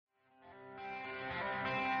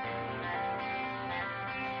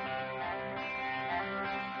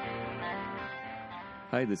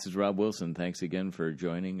Hi, this is Rob Wilson. Thanks again for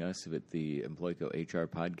joining us at the Employco HR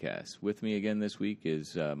podcast. With me again this week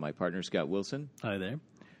is my partner, Scott Wilson. Hi there.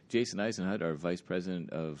 Jason Eisenhut, our Vice President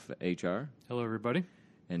of HR. Hello, everybody.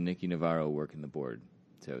 And Nikki Navarro working the board.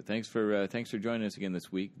 So thanks for joining us again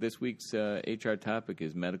this week. This week's HR topic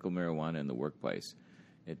is medical marijuana in the workplace.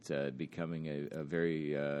 It's becoming a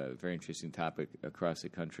very interesting topic across the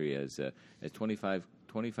country as 25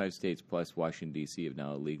 states plus Washington, D.C. have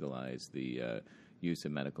now legalized the use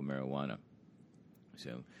of medical marijuana.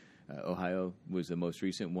 So Ohio was the most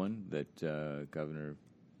recent one that the governor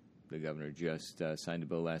just signed a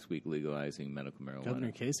bill last week legalizing medical marijuana.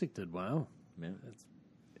 Governor Kasich did. Wow. Yeah. That's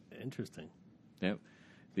interesting. Yep.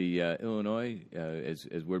 The Illinois, as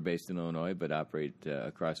we're based in Illinois, but operate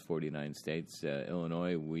across 49 states.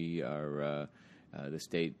 Illinois, we are the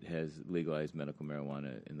state has legalized medical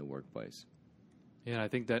marijuana in the workplace. Yeah, I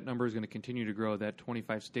think that number is going to continue to grow, that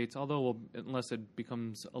 25 states, although unless it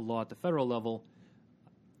becomes a law at the federal level,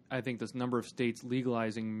 I think this number of states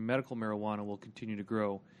legalizing medical marijuana will continue to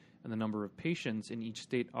grow. And the number of patients in each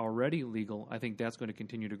state already legal, I think that's going to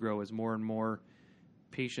continue to grow as more and more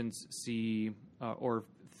patients see or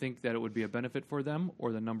think that it would be a benefit for them,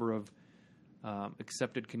 or the number of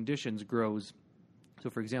accepted conditions grows.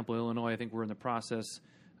 So, for example, Illinois, I think we're in the process.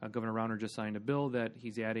 Governor Rauner just signed a bill that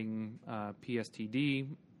he's adding PSTD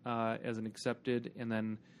as an accepted, and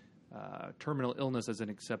then terminal illness as an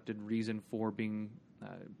accepted reason for being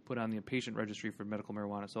put on the patient registry for medical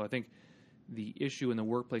marijuana. So I think the issue in the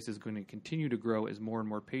workplace is going to continue to grow as more and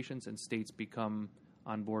more patients and states become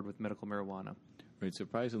on board with medical marijuana. Right.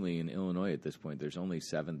 Surprisingly, in Illinois at this point, there's only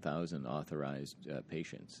 7,000 authorized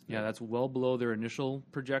patients. Yeah, that's well below their initial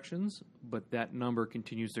projections, but that number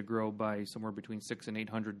continues to grow by somewhere between 600 and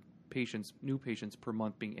 800 patients, new patients per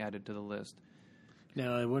month being added to the list.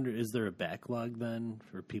 Now, I wonder, is there a backlog then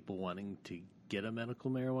for people wanting to get a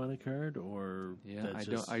medical marijuana card, or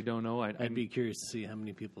I don't know. I'd be curious to see how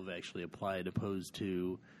many people have actually applied, opposed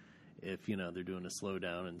to if they're doing a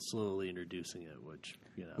slowdown and slowly introducing it, which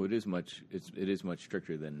well, it is much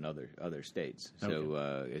stricter than other states.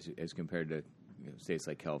 So as compared to states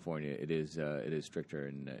like California, it is stricter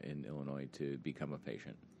in Illinois to become a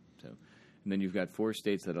patient. So, and then you've got 4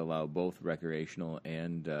 states that allow both recreational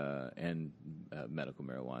and medical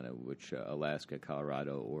marijuana, which Alaska,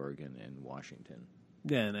 Colorado, Oregon, and Washington.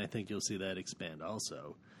 Yeah, and I think you'll see that expand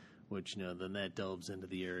also, which then that delves into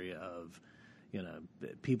the area of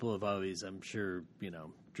people have always, I'm sure,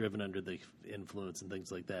 driven under the influence and things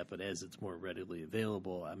like that. But as it's more readily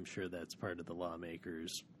available, I'm sure that's part of the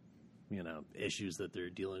lawmakers, issues that they're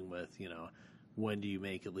dealing with. When do you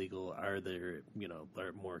make it legal? Are there,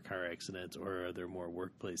 are more car accidents, or are there more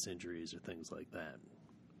workplace injuries or things like that?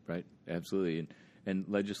 Right, absolutely. And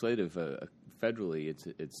legislative, federally,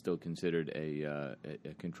 it's still considered a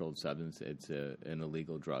controlled substance. It's an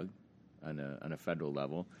illegal drug on a federal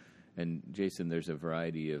level. And, Jason, there's a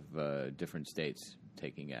variety of different states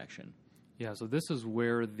taking action. Yeah, so this is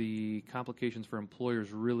where the complications for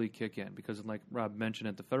employers really kick in, because like Rob mentioned,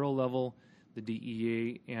 at the federal level, the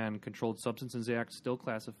DEA and Controlled Substances Act still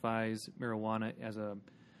classifies marijuana as a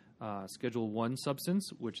Schedule I substance,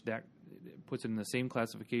 which that puts it in the same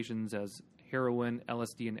classifications as heroin,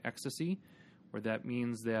 LSD, and ecstasy, where that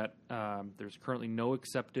means that there's currently no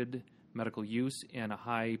accepted medical use and a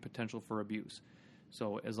high potential for abuse.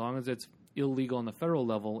 So as long as it's illegal on the federal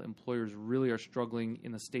level, employers really are struggling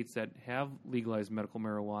in the states that have legalized medical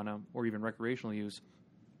marijuana or even recreational use.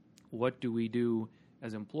 What do we do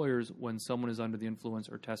as employers when someone is under the influence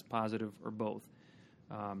or test positive or both?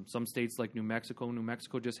 Some states like New Mexico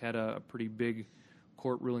just had a pretty big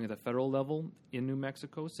court ruling at the federal level in New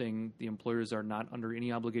Mexico saying the employers are not under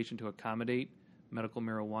any obligation to accommodate medical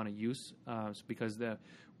marijuana use because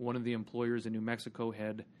one of the employers in New Mexico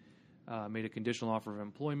had made a conditional offer of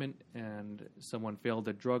employment, and someone failed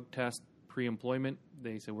a drug test pre-employment.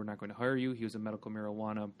 They said, we're not going to hire you. He was a medical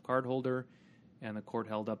marijuana card holder, and the court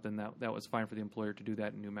held up, and that was fine for the employer to do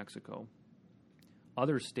that in New Mexico.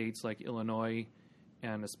 Other states like Illinois,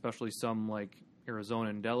 and especially some like Arizona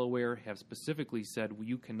and Delaware, have specifically said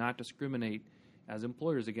you cannot discriminate as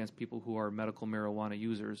employers against people who are medical marijuana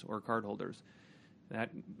users or card holders. That,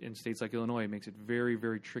 in states like Illinois, makes it very,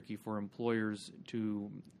 very tricky for employers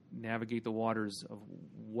to navigate the waters of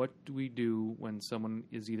what do we do when someone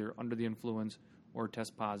is either under the influence or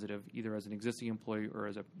test positive, either as an existing employee or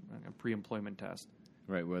as a pre-employment test.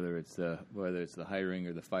 Right, whether it's the hiring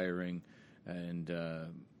or the firing, and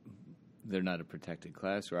they're not a protected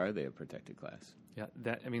class, or are they a protected class? Yeah,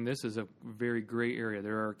 this is a very gray area.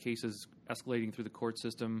 There are cases escalating through the court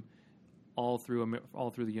system all through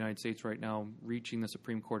the United States right now, reaching the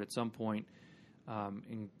Supreme Court at some point.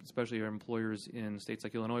 especially our employers in states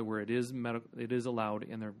like Illinois, where it is allowed,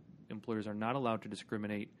 and their employers are not allowed to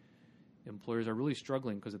discriminate. Employers are really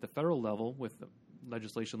struggling because at the federal level, with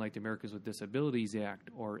legislation like the Americans with Disabilities Act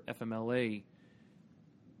or FMLA,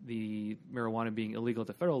 the marijuana being illegal at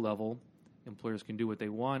the federal level, employers can do what they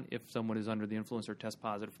want if someone is under the influence or test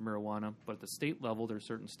positive for marijuana. But at the state level, there are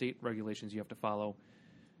certain state regulations you have to follow.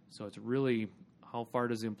 So it's really, how far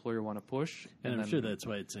does the employer want to push? And I'm sure that's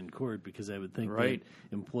why it's in court, because I would think that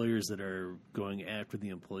employers that are going after the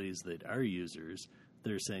employees that are users,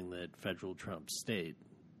 they're saying that federal trumps state,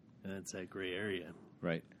 and it's that gray area.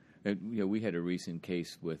 Right. We had a recent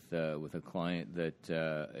case with a client that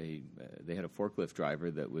they had a forklift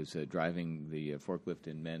driver that was driving the forklift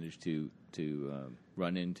and managed to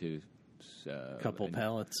run into a couple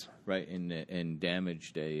pallets, right, and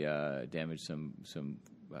damaged some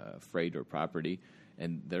freight or property.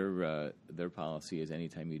 And their policy is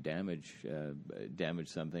anytime you damage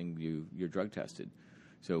something, you're drug tested.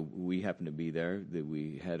 So we happened to be there. That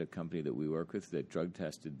we had a company that we work with that drug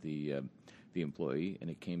tested the employee, and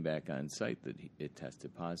it came back on site that it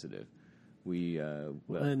tested positive.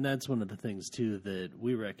 And that's one of the things too that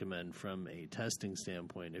we recommend from a testing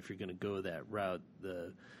standpoint. If you're going to go that route,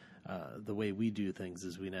 the way we do things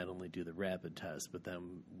is we not only do the rapid test, but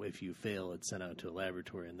then if you fail, it's sent out to a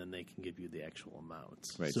laboratory, and then they can give you the actual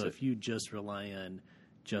amounts. Right, so if you just rely on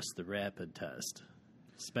just the rapid test,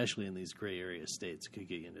 especially in these gray area states, it could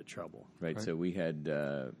get you into trouble. Right. So we had,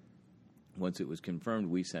 once it was confirmed,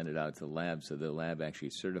 we sent it out to the lab, so the lab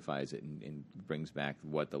actually certifies it and brings back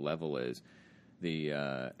what the level is.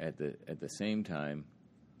 At the same time,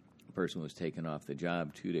 a person was taken off the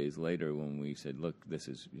job 2 days later when we said, "Look, this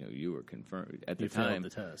is you were confirmed." At the time, failed the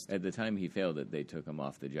test. At the time he failed it, they took him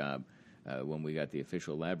off the job. When we got the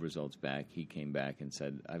official lab results back, he came back and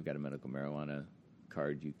said, "I've got a medical marijuana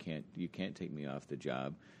card. You can't take me off the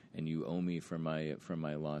job, and you owe me for my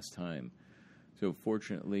lost time." So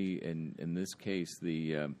fortunately, in this case,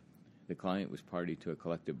 the client was party to a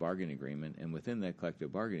collective bargaining agreement, and within that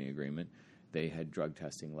collective bargaining agreement, they had drug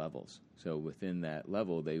testing levels. So within that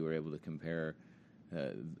level, they were able to compare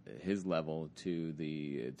his level to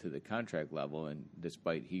the contract level. And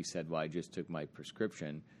despite he said, "Well, I just took my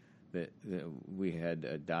prescription," that we had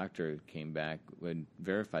a doctor came back and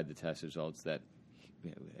verified the test results that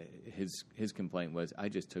his complaint was, "I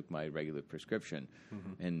just took my regular prescription."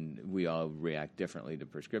 Mm-hmm. And we all react differently to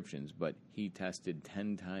prescriptions, but he tested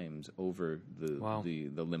 10 times over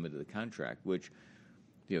the limit of the contract, which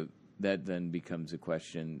that then becomes a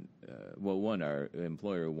question. One, our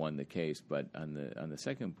employer won the case, but on the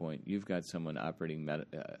second point, you've got someone operating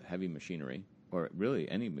heavy machinery, or really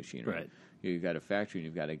any machinery. Right. You've got a factory, and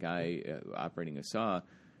you've got a guy operating a saw.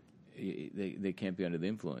 They can't be under the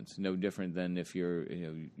influence. No different than if you're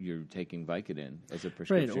taking Vicodin as a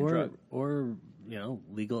prescription drug, or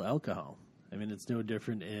legal alcohol. I mean, it's no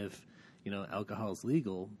different if alcohol is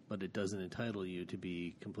legal, but it doesn't entitle you to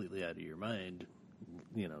be completely out of your mind,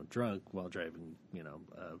 drunk while driving,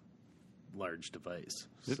 a large device.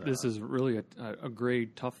 This is really a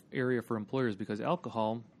great tough area for employers, because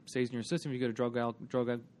alcohol stays in your system. If you get a drug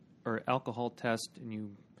or alcohol test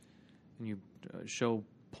and you show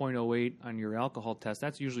 0.08 on your alcohol test,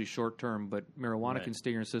 that's usually short term, but marijuana can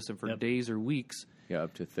stay in your system for days or weeks. Yeah,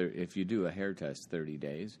 up to if you do a hair test, 30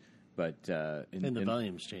 days. But and the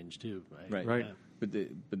volumes change too, right? Right. Yeah. But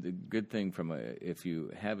the good thing if you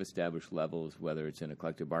have established levels, whether it's in a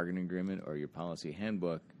collective bargaining agreement or your policy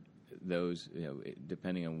handbook, those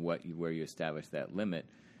depending on where you establish that limit,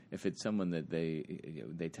 if it's someone that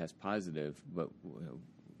they test positive, but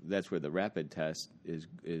that's where the rapid test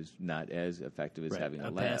is not as effective as having a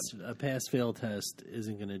lab. A pass-fail test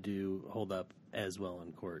isn't going to hold up as well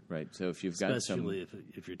in court. Right. So if you've got especially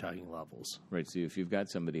if you're talking levels. Right. So if you've got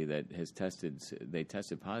somebody that has tested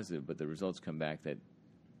positive, but the results come back that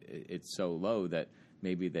it's so low that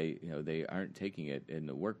maybe they aren't taking it in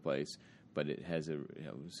the workplace, but it has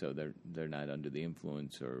so they're not under the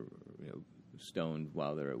influence or stoned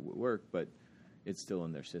while they're at work, but it's still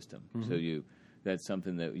in their system. Mm-hmm. So that's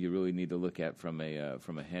something that you really need to look at from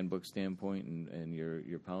a handbook standpoint and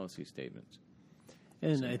your policy statements.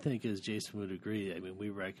 And I think, as Jason would agree, I mean, we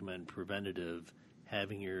recommend preventative,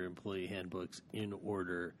 having your employee handbooks in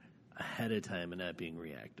order ahead of time and not being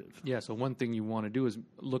reactive. Yeah, so one thing you want to do is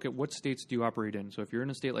look at what states do you operate in. So if you're in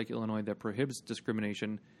a state like Illinois that prohibits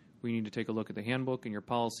discrimination, we need to take a look at the handbook and your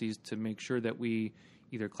policies to make sure that we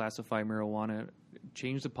either classify marijuana,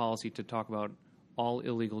 change the policy to talk about all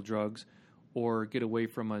illegal drugs, or get away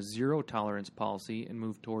from a zero tolerance policy and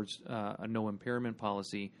move towards a no impairment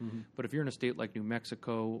policy. But if you're in a state like New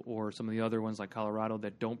Mexico or some of the other ones like Colorado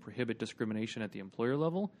that don't prohibit discrimination at the employer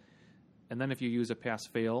level, and then if you use a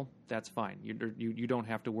pass-fail, that's fine. You don't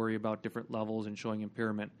have to worry about different levels and showing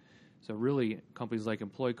impairment. So really, companies like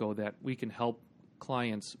Employco, that we can help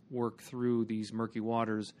clients work through these murky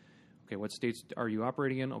waters. Okay, what states are you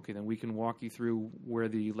operating in? Okay, then we can walk you through where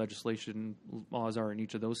the legislation laws are in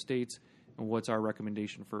each of those states, and what's our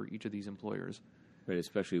recommendation for each of these employers. Right,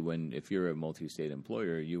 especially if you're a multi-state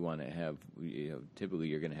employer, you want to have, typically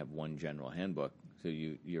you're going to have one general handbook, so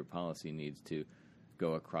your policy needs to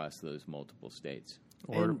go across those multiple states.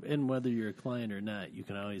 And whether you're a client or not, you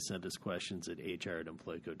can always send us questions at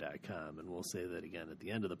hr@employco.com, and we'll say that again at the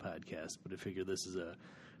end of the podcast. But I figure this is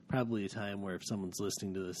probably a time where if someone's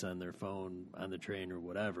listening to this on their phone, on the train or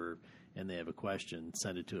whatever, and they have a question,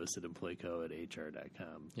 send it to us at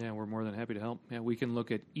employco@hr.com. Yeah, we're more than happy to help. Yeah, we can look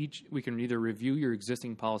at we can either review your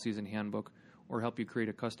existing policies and handbook or help you create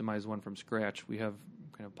a customized one from scratch. We have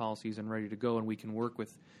kind of policies and ready to go, and we can work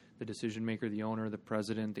with the decision maker, the owner, the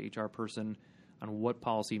president, the HR person, on what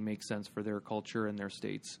policy makes sense for their culture and their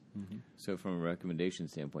states. So from a recommendation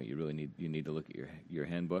standpoint, you really need to look at your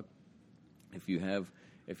handbook.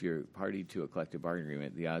 If you're party to a collective bargaining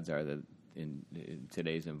agreement, the odds are that in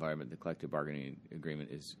today's environment, the collective bargaining agreement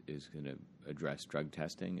is going to address drug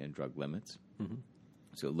testing and drug limits.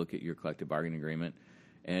 So look at your collective bargaining agreement.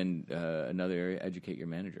 And another area, educate your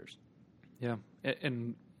managers. Yeah,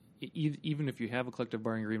 and even if you have a collective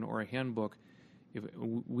bargaining agreement or a handbook,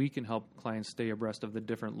 we can help clients stay abreast of the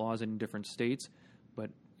different laws in different states.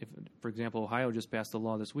 But if, for example, Ohio just passed a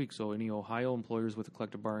law this week, so any Ohio employers with a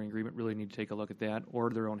collective bargaining agreement really need to take a look at that or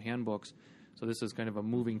their own handbooks. So this is kind of a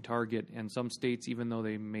moving target, and some states, even though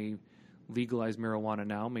they may legalize marijuana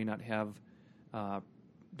now, may not have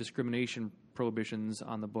discrimination prohibitions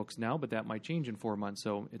on the books now, but that might change in 4 months.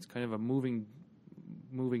 So it's kind of a moving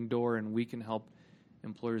door, and we can help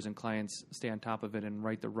employers and clients stay on top of it and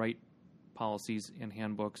write the right policies and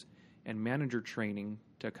handbooks and manager training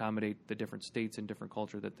to accommodate the different states and different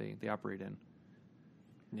culture that they operate in.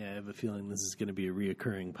 Yeah, I have a feeling this is going to be a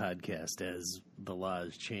reoccurring podcast as the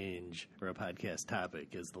laws change, or a podcast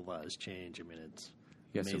topic as the laws change. I mean, it's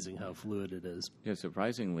amazing how fluid it is. Yeah,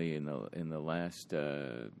 surprisingly, in the last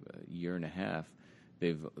year and a half,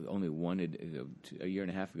 they've only wanted a year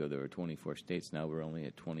and a half ago. There were 24 states. Now we're only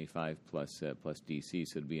at 25 plus DC.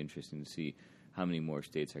 So it'd be interesting to see how many more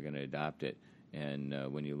states are going to adopt it. And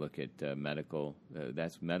when you look at medical,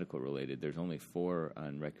 that's medical related. There's only 4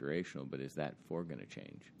 on recreational, but is that 4 going to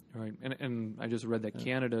change? Right, and I just read that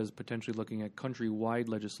Canada is potentially looking at countrywide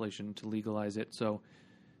legislation to legalize it. So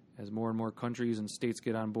as more and more countries and states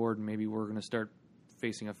get on board, maybe we're going to start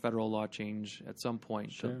facing a federal law change at some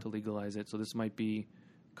point to legalize it. So this might be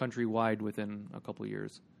countrywide within a couple of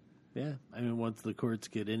years. Yeah, I mean, once the courts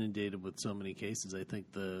get inundated with so many cases, I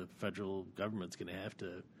think the federal government's going to have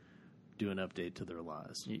to do an update to their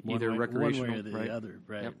laws. Either recreational, one way or the other,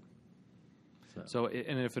 right? Yep. So,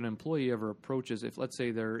 and if an employee ever approaches, if let's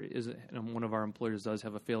say there is one of our employers does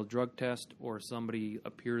have a failed drug test, or somebody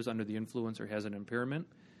appears under the influence or has an impairment,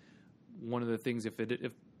 one of the things if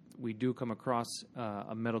we do come across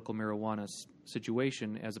a medical marijuana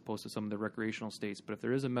situation as opposed to some of the recreational states, but if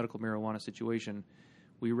there is a medical marijuana situation,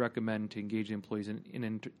 we recommend to engage the employees in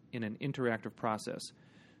an interactive process.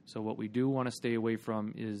 So what we do want to stay away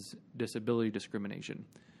from is disability discrimination.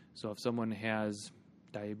 So if someone has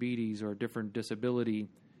diabetes or a different disability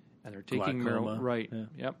and they're taking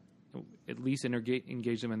marijuana, at least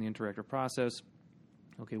engage them in the interactive process.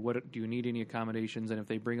 Okay, what do you need any accommodations? And if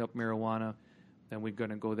they bring up marijuana, then we're going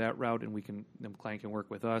to go that route, and the client can work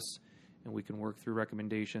with us, and we can work through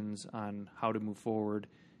recommendations on how to move forward.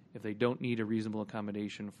 If they don't need a reasonable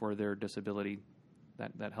accommodation for their disability,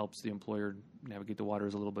 that helps the employer navigate the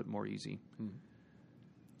waters a little bit more easy.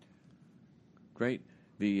 Great.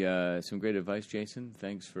 Some great advice, Jason.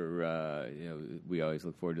 Thanks for we always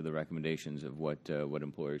look forward to the recommendations of what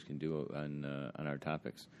employers can do on our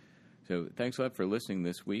topics. So thanks a lot for listening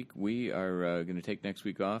this week. We are going to take next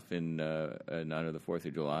week off in honor of the 4th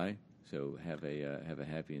of July. So have a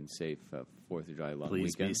happy and safe 4th of July long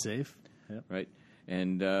weekend. Please be safe. Yep. Right.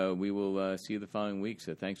 And we will see you the following week.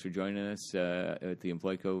 So thanks for joining us at the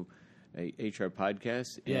Employco HR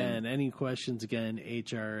podcast. And any questions, again,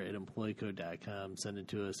 hr@employco.com. Send it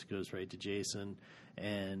to us. It goes right to Jason.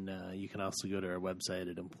 And you can also go to our website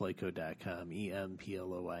at employco.com,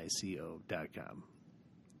 emploico.com.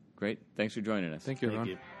 Great. Thanks for joining us. Thank you, everyone.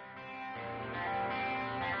 Thank you.